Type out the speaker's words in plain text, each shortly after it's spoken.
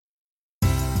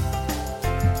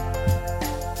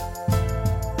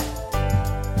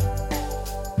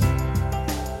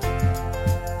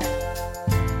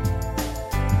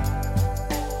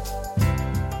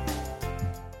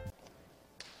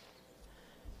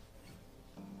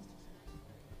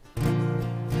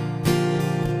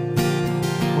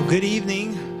Good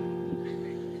evening.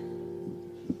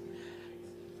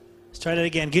 Let's try that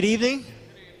again. Good evening.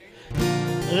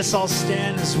 Let us all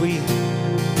stand as we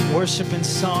worship in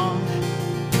song.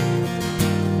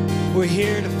 We're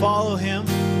here to follow him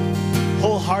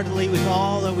wholeheartedly with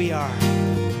all that we are.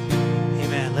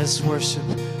 Amen. Let's worship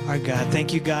our God.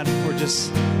 Thank you, God, for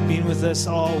just being with us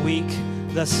all week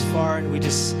thus far. And we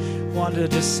just wanted to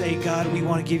just say, God, we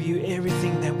want to give you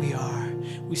everything that we are.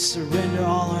 We surrender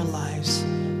all our lives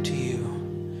to you.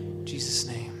 In Jesus'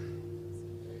 name.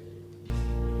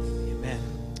 Amen.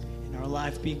 In our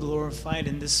life be glorified,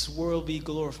 and this world be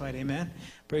glorified. Amen.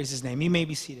 Praise his name. You may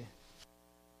be seated.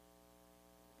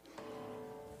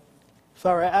 If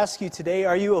I were to ask you today,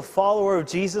 are you a follower of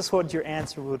Jesus? What would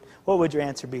your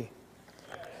answer be?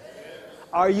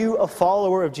 Are you a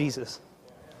follower of Jesus?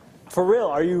 For real,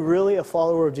 are you really a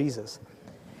follower of Jesus?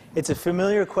 It's a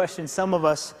familiar question. Some of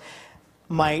us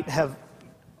might have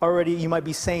already, you might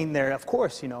be saying there, of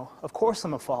course, of course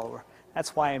I'm a follower.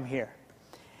 That's why I'm here.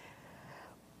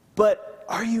 But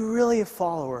are you really a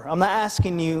follower? I'm not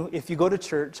asking you if you go to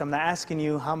church. I'm not asking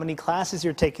you how many classes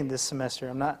you're taking this semester.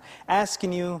 I'm not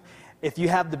asking you if you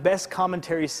have the best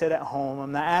commentary set at home.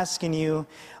 I'm not asking you,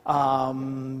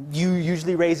 you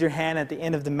usually raise your hand at the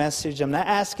end of the message. I'm not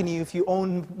asking you if you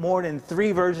own more than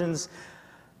 3 versions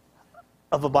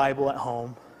of a Bible at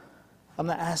home. I'm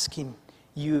not asking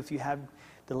you if you have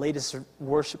the latest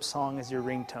worship song as your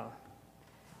ringtone.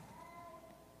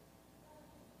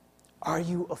 Are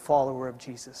you a follower of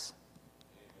Jesus?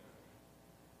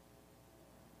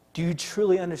 Do you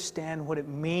truly understand what it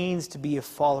means to be a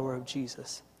follower of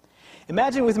Jesus?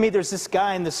 Imagine with me there's this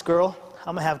guy and this girl.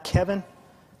 I'm going to have Kevin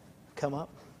come up.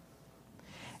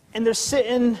 And they're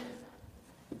sitting.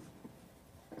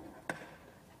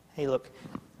 Hey, look.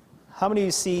 How many of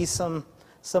you see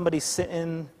somebody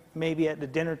sitting maybe at the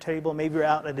dinner table, maybe you're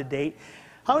out at a date?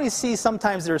 How many see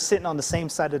sometimes they're sitting on the same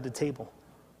side of the table?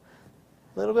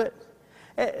 A little bit?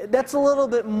 That's a little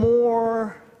bit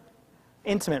more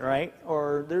intimate, right?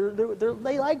 Or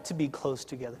they like to be close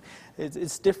together.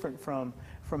 It's different from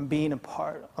being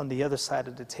apart on the other side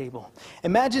of the table.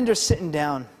 Imagine they're sitting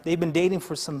down. They've been dating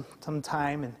for some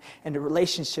time, and the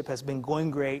relationship has been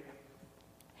going great.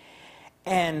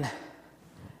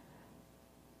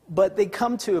 But they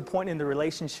come to a point in the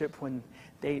relationship when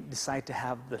they decide to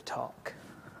have the talk.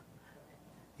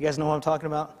 You guys know what I'm talking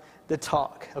about? The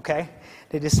talk, okay?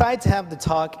 They decide to have the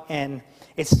talk, and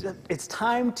it's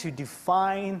time to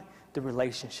define the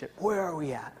relationship. Where are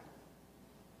we at?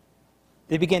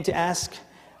 They begin to ask,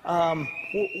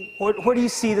 where do you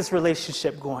see this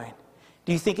relationship going?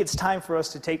 Do you think it's time for us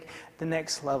to take the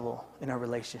next level in our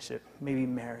relationship? Maybe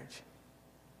marriage.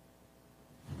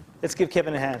 Let's give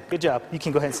Kevin a hand. Good job. You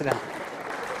can go ahead and sit down.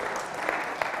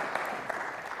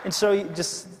 And so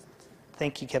just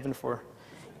thank you, Kevin, for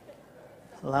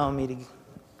allowing me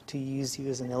to use you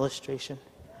as an illustration.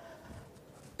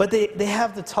 But they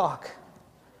have the talk.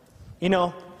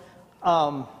 There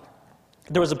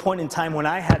was a point in time when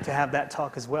I had to have that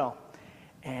talk as well.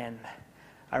 And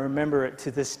I remember it to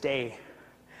this day.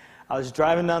 I was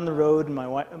driving down the road, and my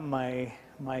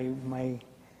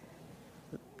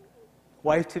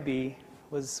wife-to-be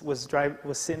was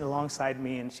sitting alongside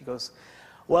me, and she goes,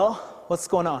 "Well, what's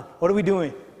going on? What are we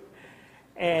doing?"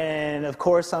 And of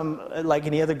course, I'm like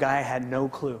any other guy, I had no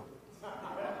clue.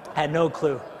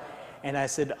 And I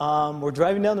said, "We're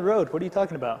driving down the road. What are you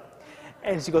talking about?"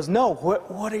 And she goes, "No,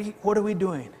 what are we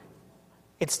doing?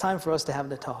 It's time for us to have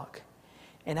the talk."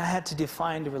 And I had to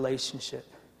define the relationship.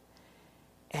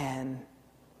 And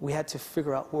we had to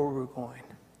figure out where we were going.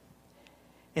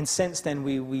 And since then,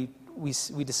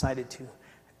 we decided to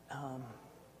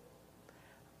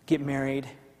get married.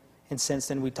 And since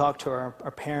then, we talked to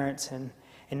our parents. And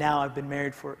now I've been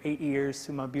married for 8 years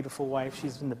to my beautiful wife.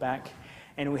 She's in the back.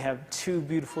 And we have 2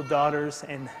 beautiful daughters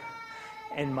and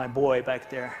my boy back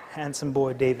there, handsome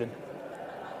boy, David.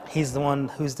 He's the one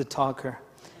who's the talker.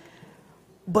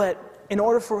 But in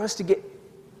order for us to get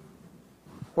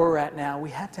where we're at now, we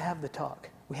had to have the talk.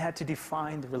 We had to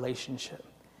define the relationship.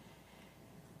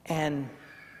 And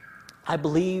I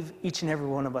believe each and every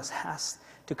one of us has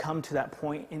to come to that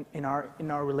point in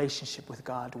our relationship with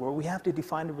God, where we have to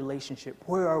define the relationship.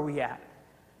 Where are we at?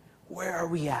 Where are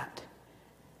we at?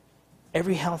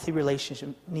 Every healthy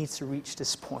relationship needs to reach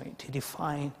this point to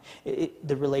define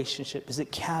the relationship. Is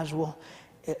it casual?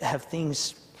 Have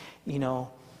things,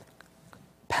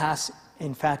 pass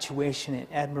infatuation and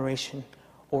admiration,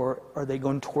 or are they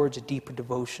going towards a deeper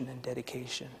devotion and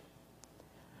dedication?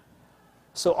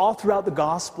 So all throughout the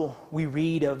gospel, we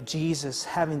read of Jesus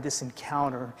having this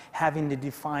encounter, having to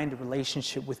define the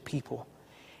relationship with people.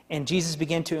 And Jesus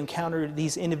began to encounter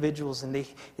these individuals, and they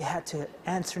had to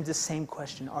answer the same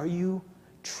question: are you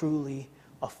truly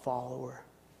a follower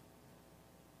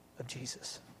of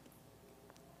Jesus?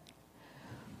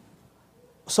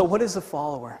 So what is a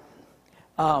follower?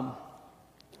 I'm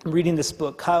reading this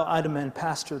book. Kyle Idleman,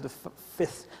 pastor of the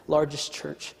fifth largest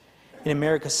church in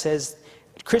America, says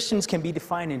Christians can be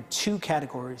defined in two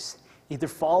categories: either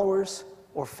followers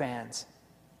or fans.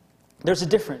 There's a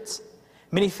difference.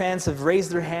 Many fans have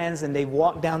raised their hands and they've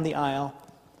walked down the aisle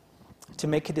to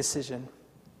make a decision,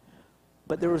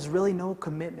 but there was really no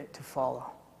commitment to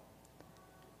follow.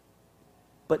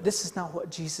 But this is not what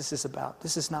Jesus is about.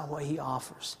 This is not what he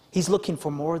offers. He's looking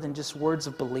for more than just words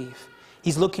of belief.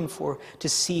 He's looking to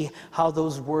see how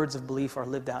those words of belief are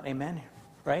lived out. Amen?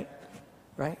 Right?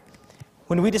 Right?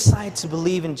 When we decide to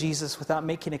believe in Jesus without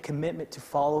making a commitment to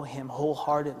follow him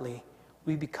wholeheartedly,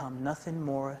 we become nothing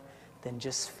more than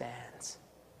just fans.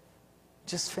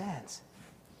 Just fans.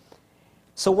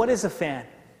 So what is a fan?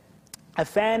 A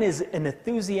fan is an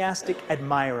enthusiastic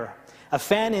admirer. A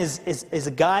fan is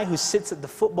a guy who sits at the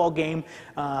football game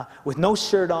with no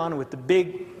shirt on, with the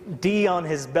big D on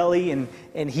his belly,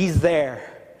 and he's there.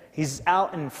 He's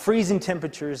out in freezing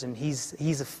temperatures, and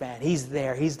he's a fan. He's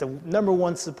there. He's the number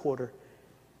one supporter.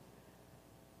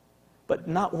 But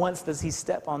not once does he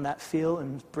step on that field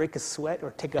and break a sweat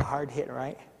or take a hard hit,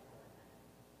 right?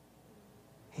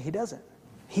 He doesn't.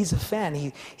 He's a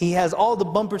fan. He has all the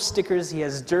bumper stickers. He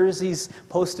has jerseys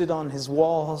posted on his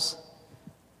walls.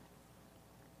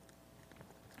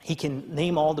 He can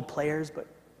name all the players, but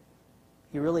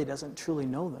he really doesn't truly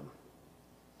know them.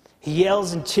 He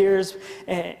yells and cheers,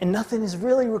 and nothing is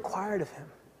really required of him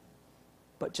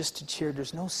but just to cheer.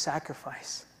 There's no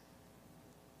sacrifice.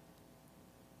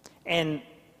 And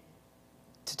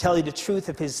to tell you the truth,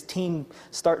 if his team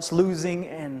starts losing,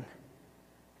 and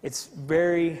it's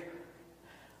very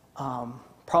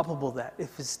probable that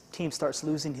if his team starts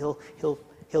losing,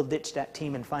 he'll ditch that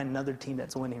team and find another team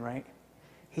that's winning, right?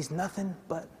 He's nothing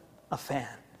but a fan.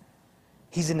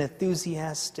 He's an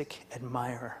enthusiastic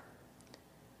admirer.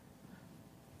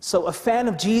 So a fan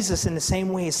of Jesus in the same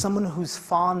way is someone who's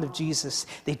fond of Jesus.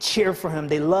 They cheer for him.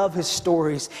 They love his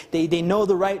stories. They know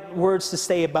the right words to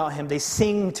say about him. They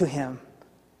sing to him.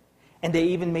 And they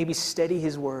even maybe study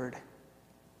his word.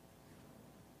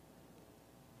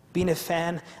 Being a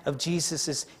fan of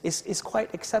Jesus is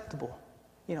quite acceptable.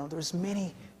 You know, there's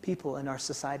many people in our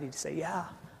society to say, yeah,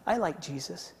 I like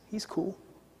Jesus. He's cool.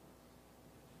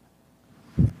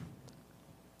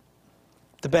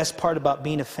 The best part about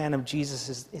being a fan of Jesus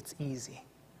is it's easy.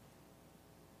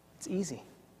 It's easy.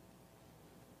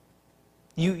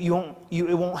 It won't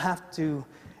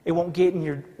get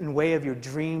in the way of your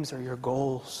dreams or your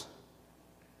goals.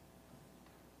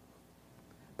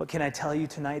 But can I tell you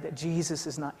tonight that Jesus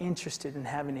is not interested in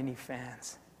having any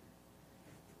fans?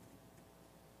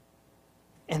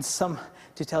 And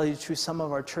to tell you the truth, some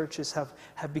of our churches have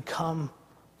become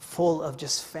full of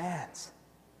just fans.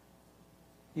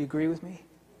 You agree with me?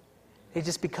 They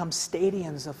just become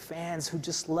stadiums of fans who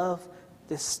just love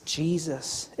this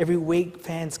Jesus. Every week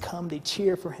fans come, they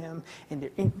cheer for him,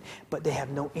 but they have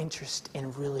no interest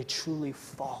in really truly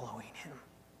following him.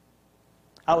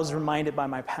 I was reminded by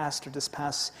my pastor this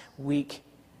past week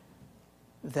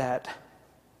that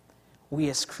we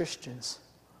as Christians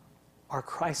are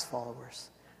Christ followers.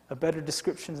 A better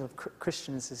description of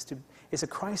Christians is a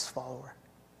Christ follower.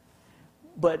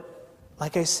 But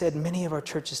like I said, many of our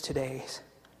churches today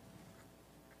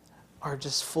are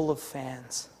just full of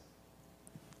fans.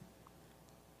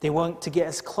 They want to get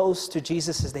as close to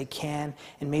Jesus as they can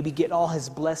and maybe get all his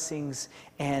blessings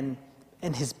and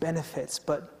his benefits,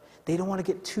 but they don't want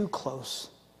to get too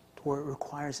close to where it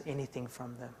requires anything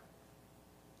from them.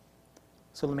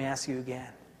 So let me ask you again.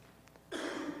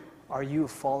 Are you a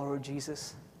follower of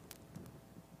Jesus?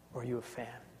 Or are you a fan?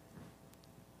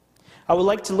 I would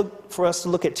like for us to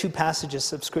look at two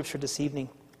passages of Scripture this evening.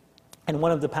 And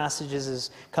one of the passages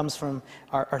comes from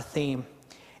our theme.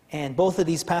 And both of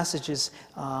these passages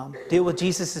deal with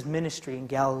Jesus' ministry in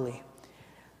Galilee,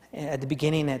 at the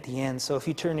beginning and at the end. So if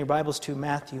you turn your Bibles to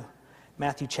Matthew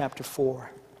chapter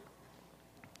 4.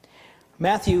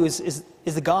 Matthew is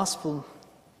the gospel,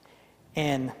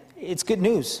 and it's good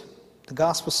news.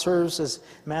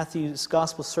 Matthew's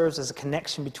gospel serves as a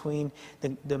connection between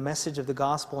the message of the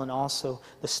gospel and also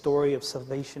the story of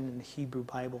salvation in the Hebrew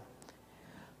Bible.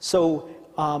 So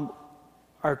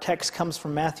our text comes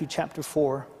from Matthew chapter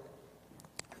 4,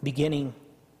 beginning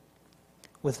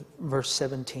with verse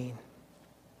 17.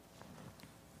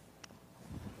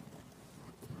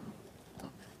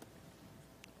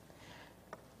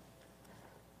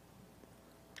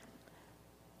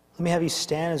 Let me have you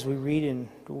stand as we read in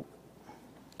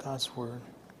God's Word.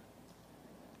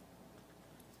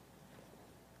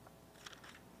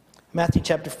 Matthew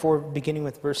chapter 4, beginning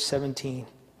with verse 17.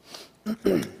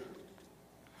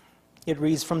 It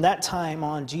reads, "From that time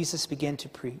on, Jesus began to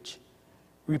preach,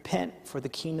 'Repent, for the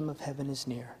kingdom of heaven is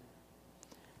near.'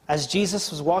 As Jesus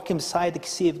was walking beside the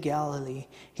Sea of Galilee,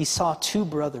 he saw two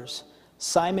brothers,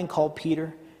 Simon called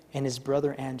Peter and his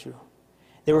brother Andrew.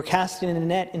 They were casting a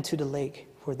net into the lake,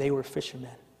 for they were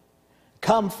fishermen.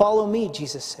 'Come, follow me,'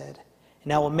 Jesus said,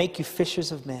 'and I will make you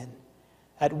fishers of men.'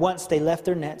 At once they left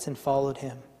their nets and followed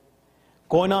him.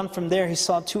 Going on from there, he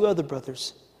saw two other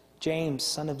brothers, James,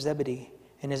 son of Zebedee,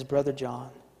 and his brother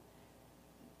John.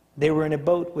 They were in a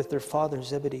boat with their father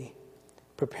Zebedee,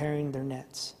 preparing their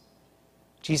nets.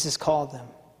 Jesus called them,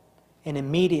 and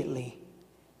immediately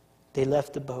they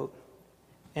left the boat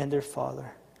and their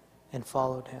father and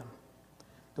followed him."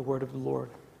 The word of the Lord.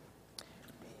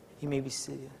 You may be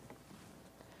seated.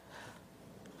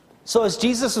 So as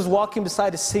Jesus was walking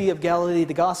beside the Sea of Galilee,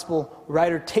 the gospel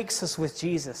writer takes us with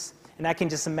Jesus. And I can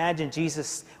just imagine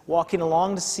Jesus walking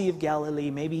along the Sea of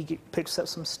Galilee. Maybe he picks up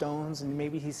some stones, and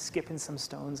maybe he's skipping some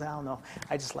stones. I don't know.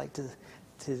 I just like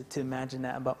to imagine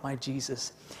that about my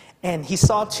Jesus. And he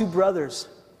saw two brothers,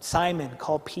 Simon,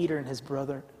 called Peter, and his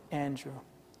brother Andrew.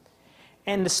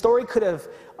 And the story could have,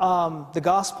 the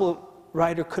gospel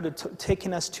writer could have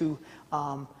taken us to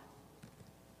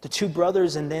the two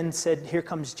brothers and then said, "Here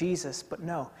comes Jesus." But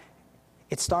no,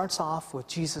 it starts off with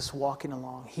Jesus walking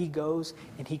along. He goes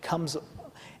and he comes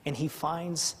and he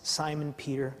finds Simon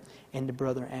Peter and the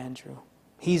brother Andrew.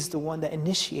 He's the one that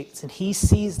initiates, and he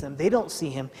sees them. They don't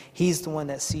see him. He's the one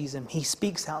that sees them. He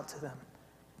speaks out to them.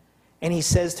 And he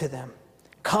says to them,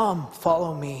 "Come,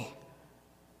 follow me."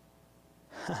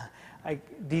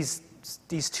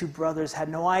 These two brothers had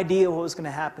no idea what was going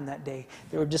to happen that day.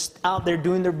 They were just out there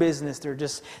doing their business. They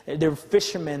were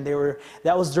fishermen.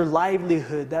 That was their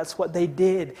livelihood. That's what they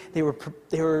did. They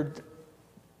were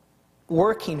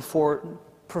working for,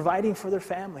 providing for their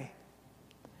family.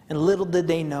 And little did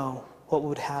they know what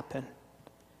would happen.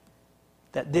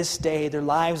 That this day their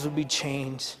lives would be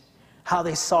changed. How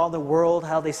they saw the world,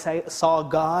 how they saw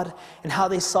God, and how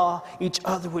they saw each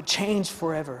other would change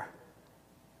forever.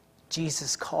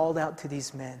 Jesus called out to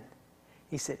these men.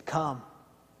 He said, "Come,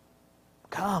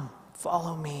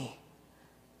 follow me."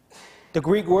 The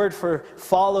Greek word for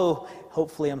follow,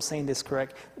 hopefully I'm saying this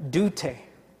correct, dute.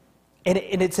 And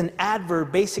it's an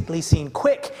adverb basically saying,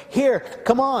 quick, here,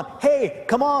 come on, hey,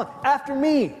 come on, after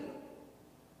me.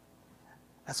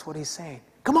 That's what he's saying.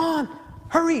 Come on,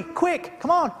 hurry, quick,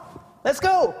 come on, let's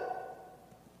go.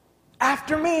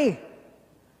 After me.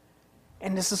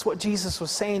 And this is what Jesus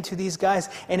was saying to these guys.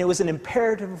 And it was an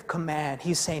imperative command.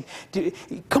 He's saying,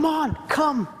 come on,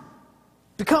 come.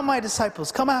 Become my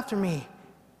disciples. Come after me.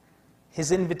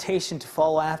 His invitation to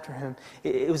follow after him,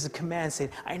 it was a command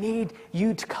saying, I need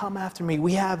you to come after me.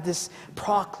 We have this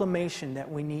proclamation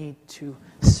that we need to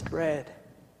spread.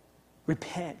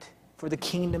 Repent, for the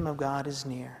kingdom of God is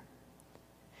near.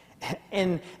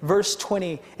 In verse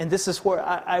 20, and this is where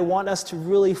I want us to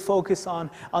really focus on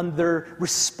their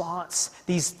response.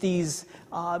 These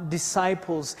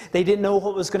disciples, they didn't know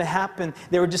what was going to happen.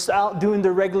 They were just out doing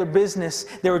their regular business.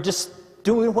 They were just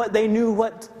doing what they knew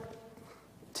what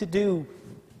to do.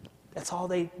 That's all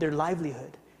their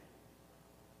livelihood.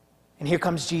 And here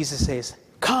comes Jesus, says,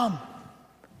 come,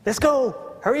 let's go,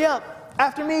 hurry up,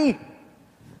 after me.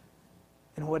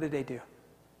 And what did they do?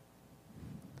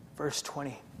 Verse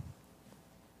 20.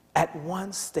 At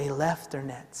once they left their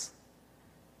nets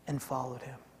and followed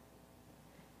him.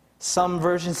 Some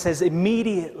version says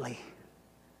immediately.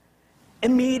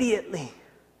 Immediately.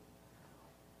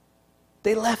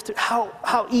 They left it.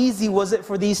 How easy was it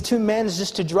for these two men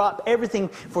just to drop everything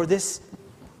for this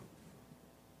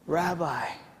rabbi?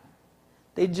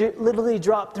 They literally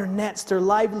dropped their nets, their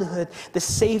livelihood, the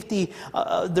safety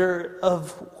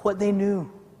of what they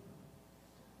knew.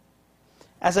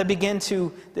 As I began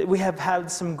we have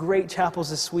had some great chapels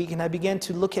this week, and I began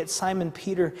to look at Simon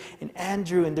Peter and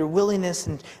Andrew and their willingness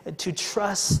and to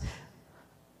trust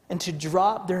and to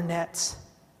drop their nets.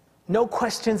 No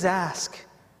questions asked.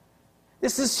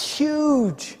 This is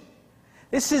huge.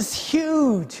 This is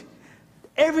huge.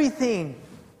 Everything,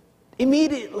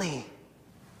 immediately.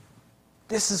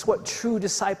 This is what true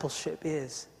discipleship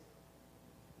is.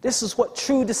 This is what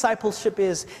true discipleship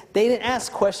is. They didn't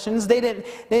ask questions. They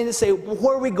didn't say,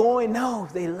 where are we going? No,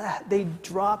 they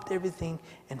dropped everything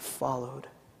and followed.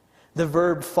 The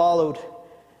verb followed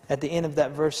at the end of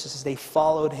that verse says they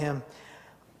followed him.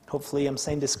 Hopefully I'm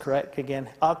saying this correct again.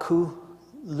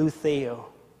 Akulutheo.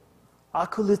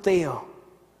 Akulutheo.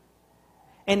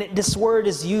 And this word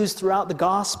is used throughout the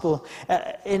gospel,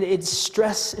 and it's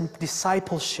stress in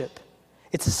discipleship.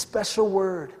 It's a special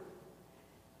word.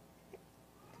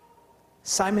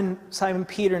 Simon,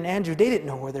 Peter, and Andrew, they didn't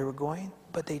know where they were going,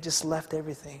 but they just left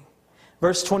everything.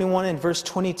 Verse 21 and verse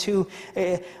 22,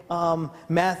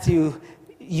 Matthew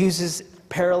uses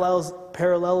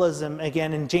parallelism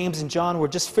again, and James and John were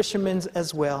just fishermen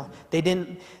as well. They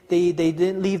didn't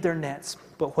leave their nets,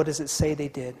 but what does it say they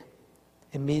did?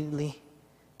 Immediately,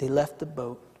 they left the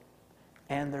boat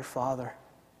and their father.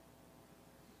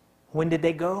 When did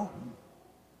they go?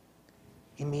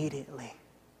 Immediately.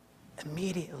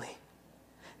 Immediately.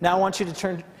 Now I want you to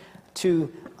turn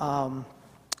to the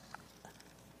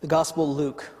Gospel of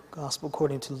Luke, Gospel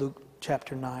according to Luke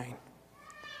chapter 9.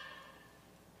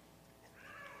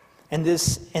 In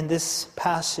this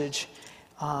passage,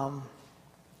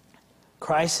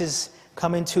 Christ is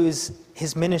coming to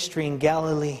his ministry in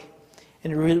Galilee.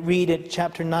 And read it,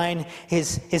 chapter 9,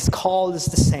 his call is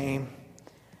the same.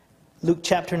 Luke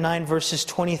chapter 9, verses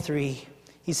 23.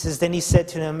 He says, then he said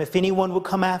to them, if anyone will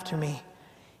come after me,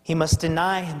 he must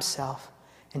deny himself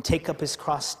and take up his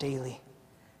cross daily.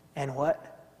 And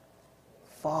what?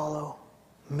 Follow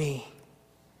me.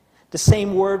 The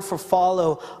same word for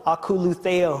follow,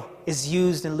 akulutheo, is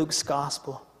used in Luke's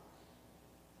gospel.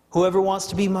 Whoever wants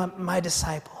to be my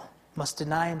disciple must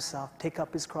deny himself, take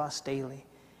up his cross daily,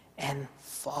 and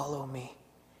follow me.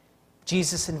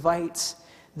 Jesus invites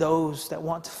those that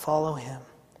want to follow him.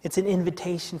 It's an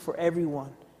invitation for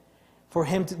everyone, for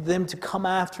them to come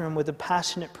after him with a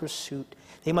passionate pursuit.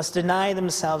 They must deny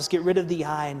themselves, get rid of the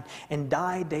I, and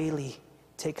die daily.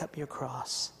 Take up your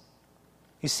cross.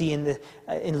 You see,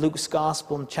 in Luke's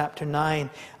gospel, in chapter 9,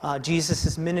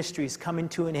 Jesus' ministry is coming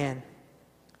to an end.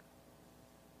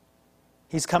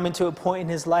 He's coming to a point in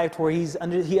his life where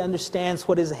he understands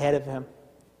what is ahead of him.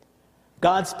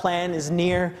 God's plan is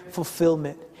near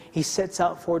fulfillment. He sets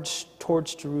out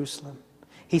towards Jerusalem.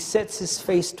 He sets his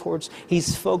face towards,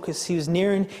 he's focused. He was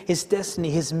nearing his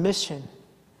destiny, his mission,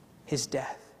 his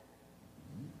death.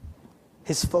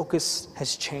 His focus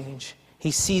has changed.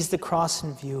 He sees the cross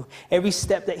in view. Every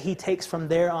step that he takes from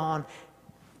there on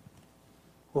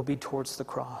will be towards the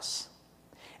cross.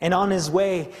 And on his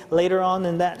way, later on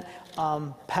in that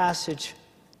passage,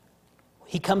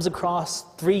 he comes across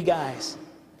three guys.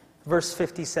 Verse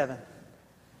 57.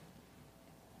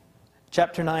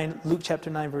 Chapter 9, Luke chapter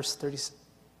 9, verse 30.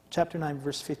 Chapter 9,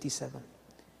 verse 57.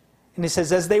 And it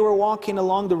says, as they were walking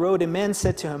along the road, a man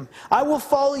said to him, I will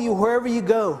follow you wherever you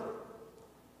go.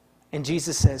 And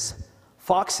Jesus says,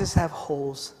 foxes have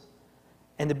holes,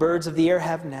 and the birds of the air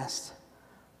have nests,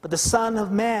 but the Son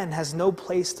of Man has no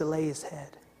place to lay his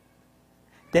head.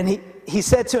 Then he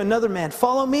said to another man,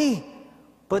 follow me.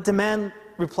 But the man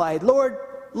replied, Lord,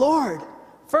 Lord,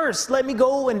 first let me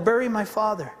go and bury my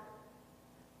father.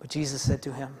 But Jesus said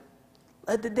to him,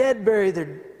 let the dead bury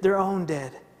their own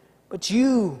dead. But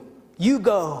you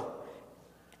go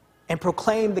and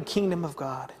proclaim the kingdom of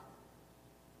God.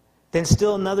 Then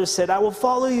still another said, I will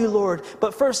follow you, Lord,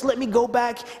 but first let me go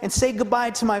back and say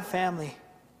goodbye to my family.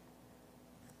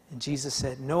 And Jesus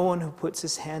said, no one who puts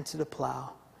his hand to the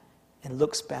plow and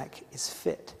looks back is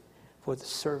fit for the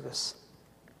service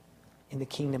in the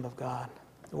kingdom of God.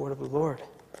 The word of the Lord.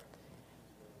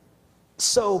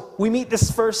 So we meet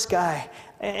this first guy,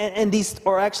 and these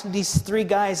three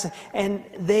guys, and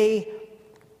they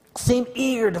seem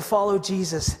eager to follow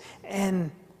Jesus.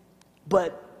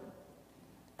 But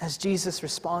as Jesus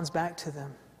responds back to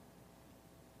them,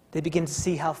 they begin to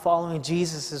see how following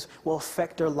Jesus will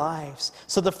affect their lives.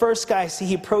 So the first guy,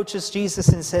 he approaches Jesus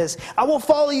and says, I will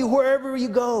follow you wherever you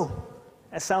go.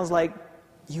 That sounds like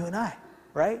you and I,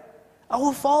 right? I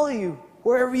will follow you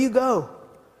wherever you go.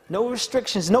 No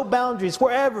restrictions, no boundaries,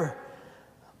 wherever.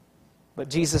 But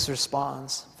Jesus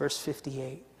responds, verse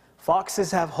 58, foxes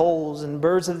have holes and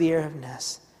birds of the air have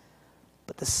nests,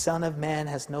 but the Son of Man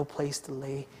has no place to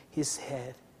lay his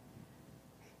head.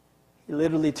 He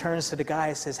literally turns to the guy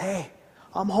and says, hey,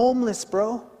 I'm homeless,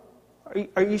 bro.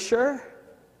 Are you sure?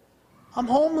 I'm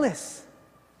homeless.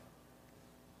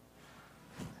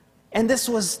 And this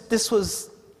was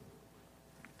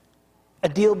a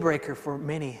deal breaker for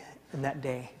many in that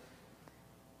day.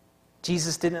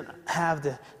 Jesus didn't have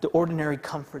the ordinary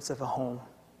comforts of a home.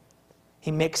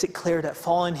 He makes it clear that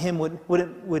following him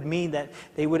would mean that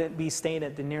they wouldn't be staying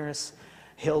at the nearest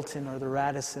Hilton or the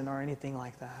Radisson or anything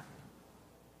like that.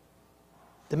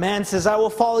 The man says, I will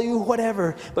follow you,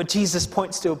 whatever. But Jesus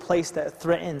points to a place that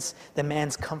threatens the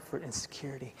man's comfort and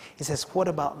security. He says, what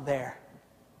about there?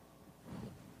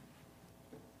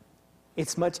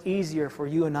 It's much easier for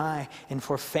you and I and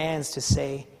for fans to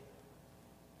say,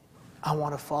 I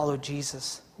want to follow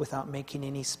Jesus without making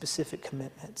any specific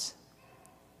commitments.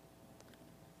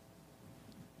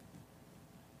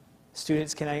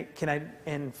 Students, can I,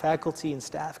 and faculty and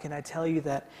staff, can I tell you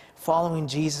that following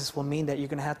Jesus will mean that you're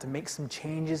going to have to make some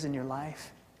changes in your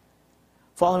life?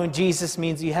 Following Jesus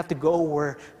means you have to go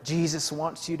where Jesus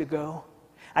wants you to go.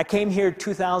 I came here in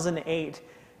 2008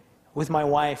 with my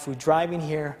wife. We're driving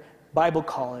here, Bible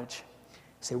college.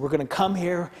 Say, we're going to come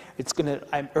here.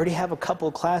 I already have a couple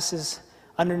of classes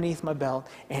underneath my belt,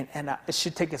 and it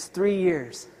should take us 3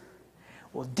 years.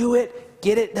 We'll do it,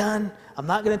 get it done. I'm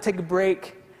not going to take a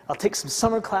break. I'll take some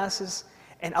summer classes,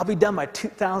 and I'll be done by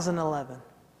 2011.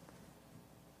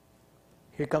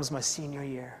 Here comes my senior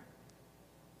year.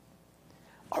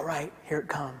 All right, here it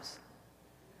comes.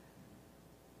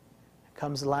 It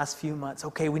comes the last few months.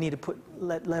 Okay, we need to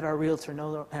let our realtor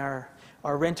know,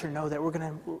 our renter know that we're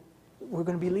going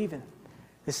to be leaving.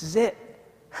 This is it.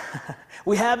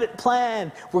 We have it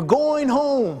planned. We're going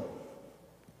home.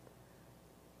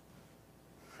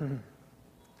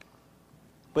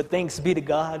 But thanks be to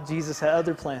God, Jesus had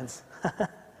other plans.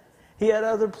 He had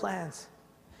other plans.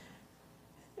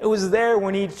 It was there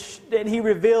when he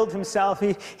revealed himself.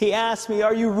 He asked me,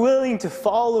 are you willing to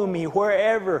follow me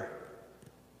wherever?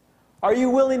 Are you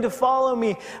willing to follow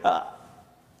me? Are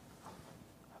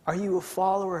you a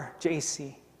follower,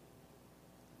 JC?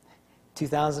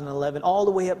 2011, all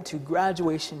the way up to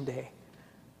graduation day.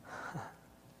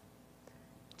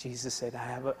 Jesus said,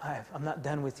 I'm not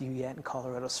done with you yet in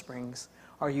Colorado Springs.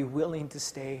 Are you willing to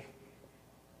stay?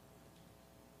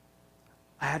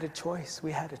 I had a choice.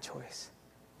 We had a choice.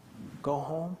 Go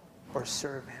home or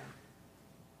serve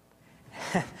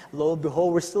him. Lo and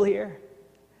behold, we're still here.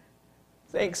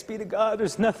 Thanks be to God.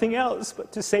 There's nothing else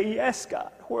but to say, yes,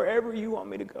 God, wherever you want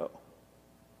me to go.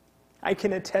 I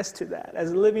can attest to that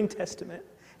as a living testament.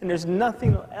 And there's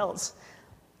nothing else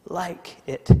like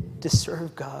it to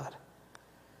serve God.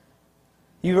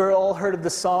 You've all heard of the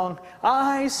song,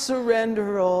 I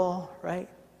surrender all, right?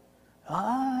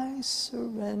 I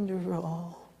surrender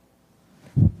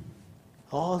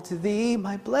all to thee,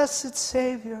 my blessed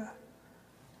Savior.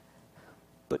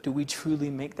 But do we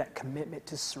truly make that commitment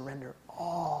to surrender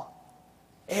all,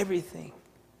 everything?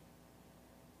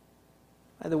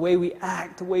 By the way we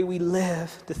act, the way we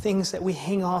live, the things that we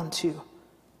hang on to,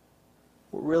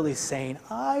 we're really saying,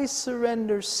 I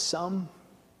surrender some.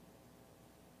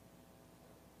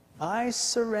 I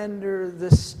surrender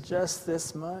just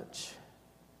this much.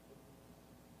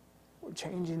 We're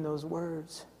changing those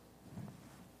words.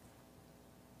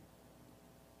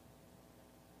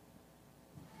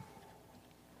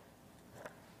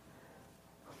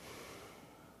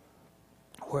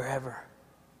 Wherever.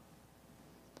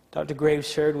 Dr. Graves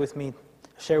shared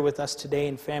with us today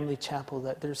in Family Chapel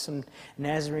that there's some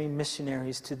Nazarene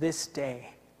missionaries to this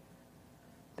day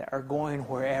that are going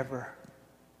wherever.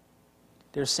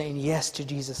 They're saying yes to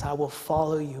Jesus. I will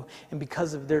follow you. And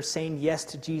because of their saying yes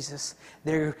to Jesus,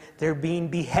 they're being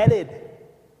beheaded.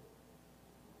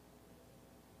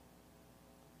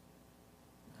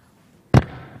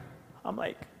 I'm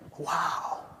like,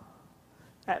 wow,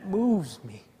 that moves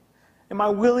me. Am I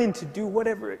willing to do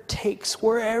whatever it takes,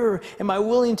 wherever? Am I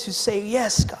willing to say,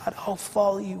 yes, God, I'll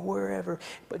follow you wherever?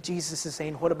 But Jesus is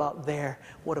saying, what about there?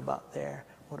 What about there?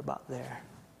 What about there?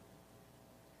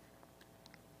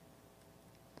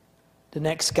 The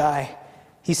next guy,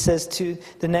 he says to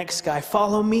the next guy,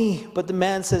 follow me. But the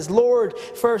man says, Lord,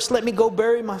 first let me go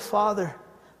bury my father.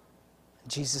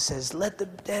 Jesus says, let the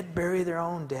dead bury their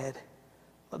own dead,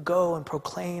 but go and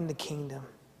proclaim the kingdom.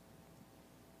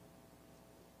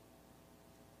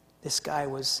 This guy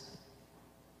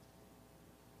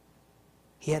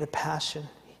he had a passion.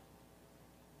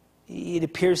 It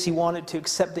appears he wanted to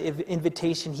accept the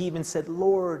invitation. He even said,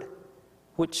 Lord,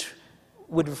 which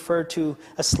would refer to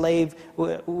a slave,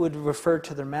 would refer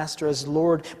to their master as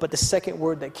Lord. But the second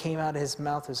word that came out of his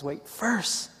mouth was, wait,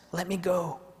 first, let me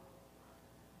go.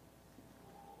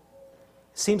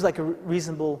 Seems like a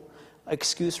reasonable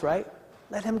excuse, right?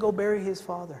 Let him go bury his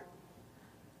father.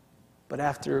 But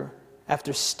after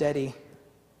study,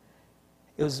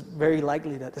 it was very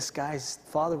likely that this guy's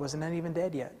father wasn't even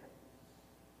dead yet.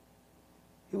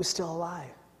 He was still alive.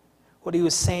 What he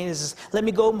was saying is, let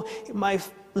me go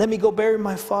bury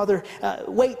my father.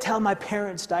 Wait till my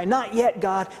parents die. Not yet,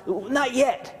 God. Not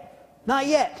yet. Not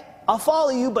yet. I'll follow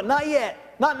you, but not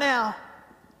yet. Not now.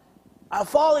 I'll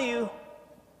follow you,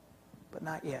 but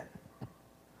not yet.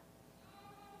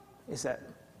 Is that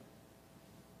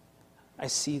I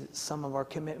see some of our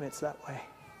commitments that way.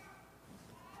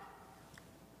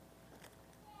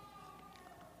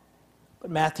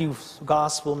 But Matthew's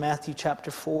Gospel, Matthew chapter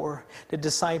 4, the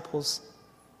disciples,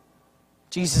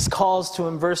 Jesus calls to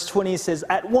him. Verse 20 says,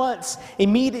 at once,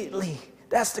 immediately.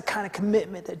 That's the kind of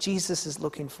commitment that Jesus is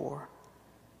looking for.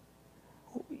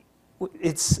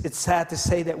 It's sad to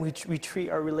say that we treat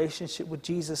our relationship with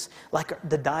Jesus like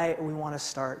the diet we want to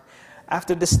start.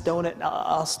 After this donut,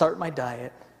 I'll start my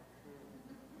diet.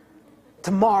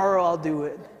 Tomorrow I'll do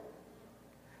it.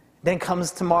 Then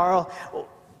comes tomorrow.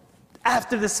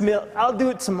 After this meal, I'll do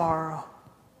it tomorrow.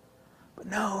 But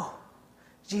no,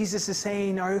 Jesus is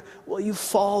saying, will you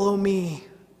follow me?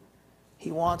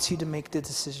 He wants you to make the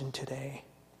decision today.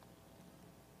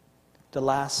 The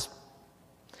last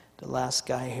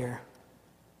guy here,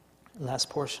 last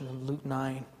portion of Luke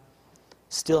 9.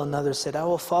 Still another said, I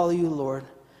will follow you, Lord,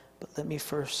 but let me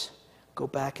first go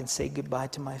back and say goodbye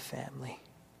to my family.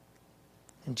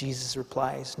 And Jesus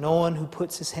replies, no one who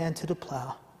puts his hand to the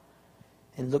plow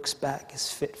and looks back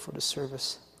is fit for the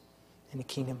service in the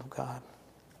kingdom of God.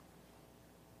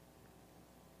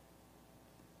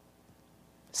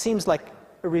 Seems like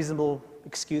a reasonable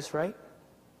excuse, right?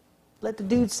 Let the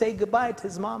dude say goodbye to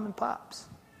his mom and pops.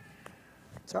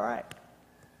 It's all right.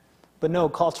 But no,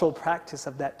 cultural practice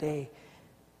of that day,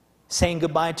 saying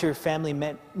goodbye to your family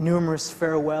meant numerous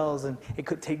farewells, and it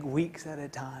could take weeks at a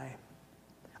time.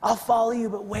 I'll follow you,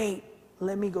 but wait,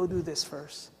 let me go do this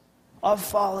first. I'll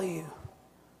follow you.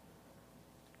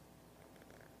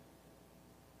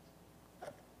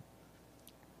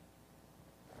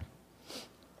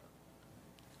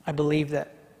 I believe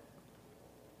that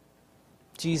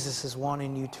Jesus is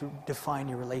wanting you to define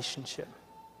your relationship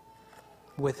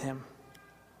with him.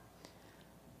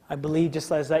 I believe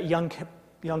just as that young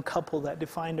couple that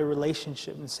defined a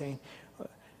relationship and saying,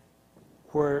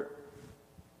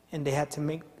 and they had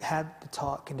to have the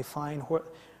talk and define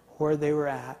where they were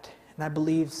at. And I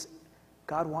believe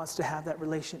God wants to have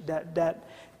that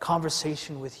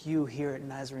conversation with you here at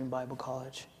Nazarene Bible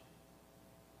College.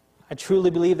 I truly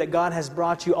believe that God has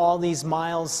brought you all these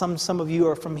miles. Some of you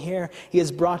are from here. He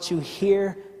has brought you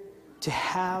here to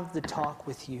have the talk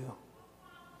with you.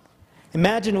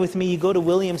 Imagine with me, you go to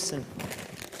Williamson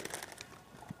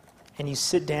and you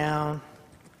sit down.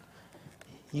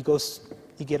 You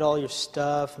get all your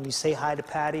stuff and you say hi to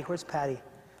Patty. Where's Patty?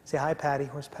 Say hi, Patty.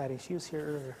 Where's Patty? She was here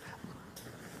earlier.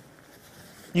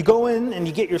 You go in and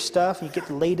you get your stuff. You get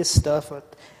the latest stuff at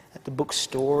the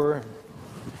bookstore.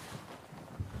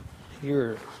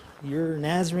 And your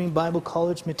Nazarene Bible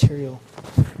College material.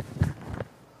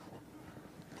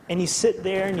 And you sit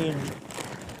there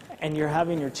and you're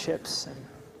having your chips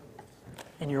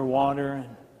and your water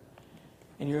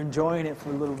and you're enjoying it for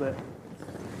a little bit.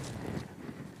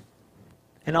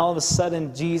 And all of a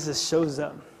sudden, Jesus shows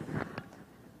up.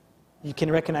 You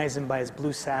can recognize him by his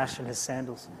blue sash and his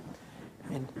sandals.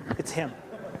 And it's him.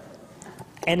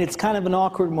 And it's kind of an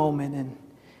awkward moment, and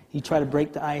you try to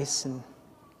break the ice and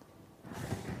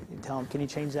you tell him, can you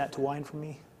change that to wine for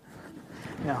me?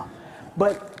 No.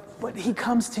 But he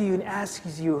comes to you and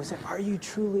asks you, are you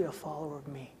truly a follower of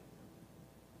me?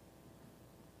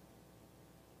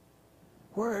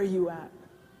 Where are you at?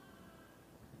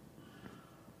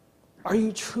 Are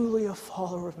you truly a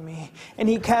follower of me? And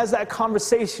he has that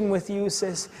conversation with you,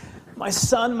 says, my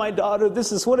son, my daughter,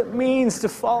 this is what it means to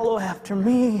follow after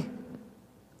me.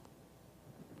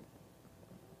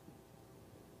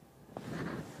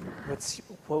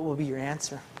 What will be your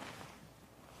answer?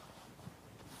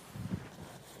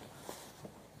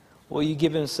 Will you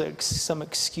give him some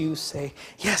excuse, say,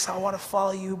 yes, I want to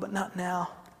follow you, but not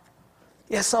now.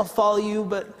 Yes, I'll follow you,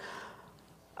 but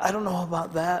I don't know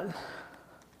about that.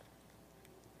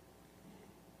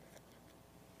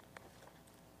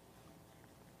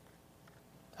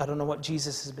 I don't know what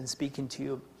Jesus has been speaking to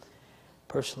you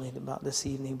personally about this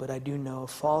evening, but I do know a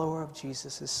follower of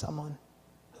Jesus is someone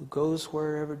who goes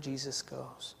wherever Jesus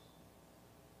goes.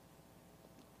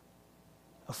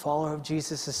 A follower of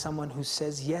Jesus is someone who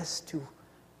says yes to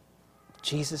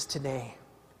Jesus today.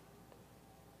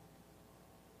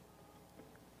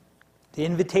 The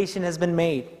invitation has been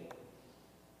made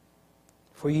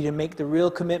for you to make the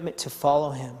real commitment to follow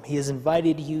him. He has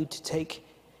invited you to take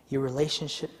your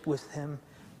relationship with him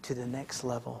to the next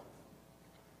level.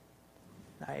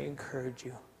 I encourage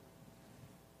you.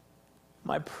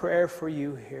 My prayer for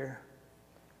you here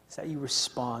is that you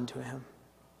respond to him.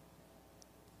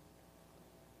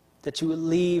 That you would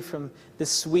leave from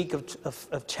this week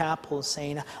of chapel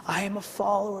saying, I am a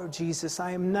follower of Jesus.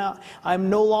 I'm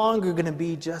no longer going to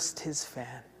be just his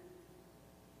fan.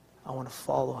 I want to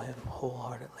follow him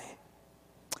wholeheartedly.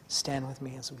 Stand with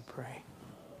me as we pray.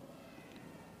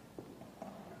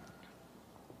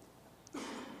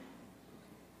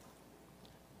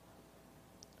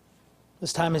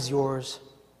 This time is yours.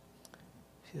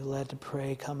 If you're led to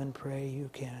pray, come and pray. You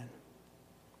can.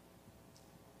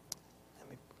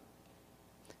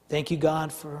 Thank you,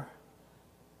 God, for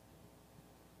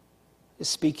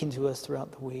speaking to us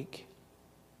throughout the week.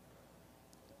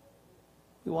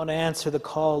 We want to answer the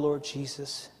call, Lord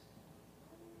Jesus.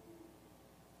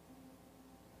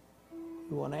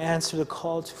 We want to answer the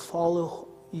call to follow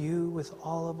you with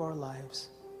all of our lives.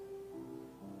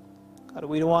 God,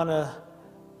 we don't want to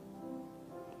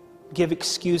give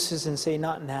excuses and say,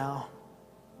 not now.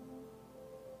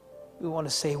 We want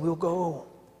to say, we'll go.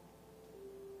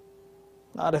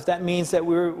 God, if that means that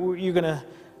you're going to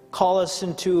call us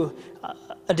into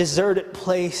a deserted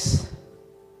place,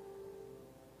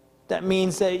 that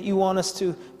means that you want us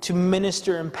to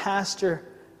minister and pastor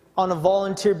on a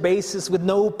volunteer basis with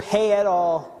no pay at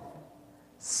all,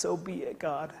 so be it,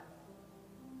 God.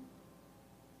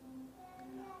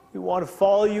 We want to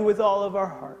follow you with all of our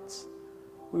hearts.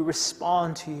 We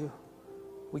respond to you.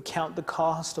 We count the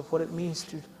cost of what it means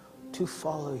to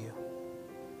follow you.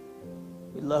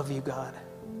 We love you, God.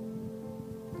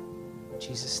 In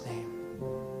Jesus' name,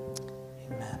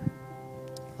 amen.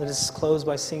 Let us close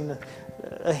by singing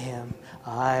a hymn.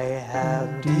 I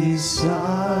have decided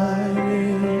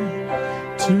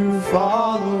to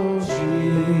follow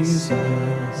Jesus.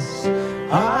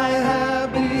 I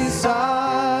have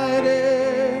decided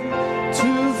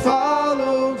to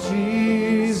follow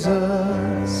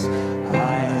Jesus.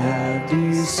 I have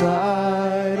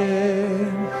decided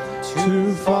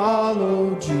to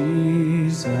follow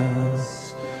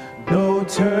Jesus. No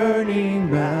turning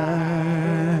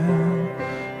back,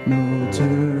 no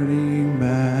turning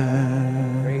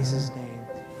back. Praise his name.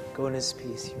 Go in his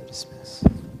peace. You're dismissed.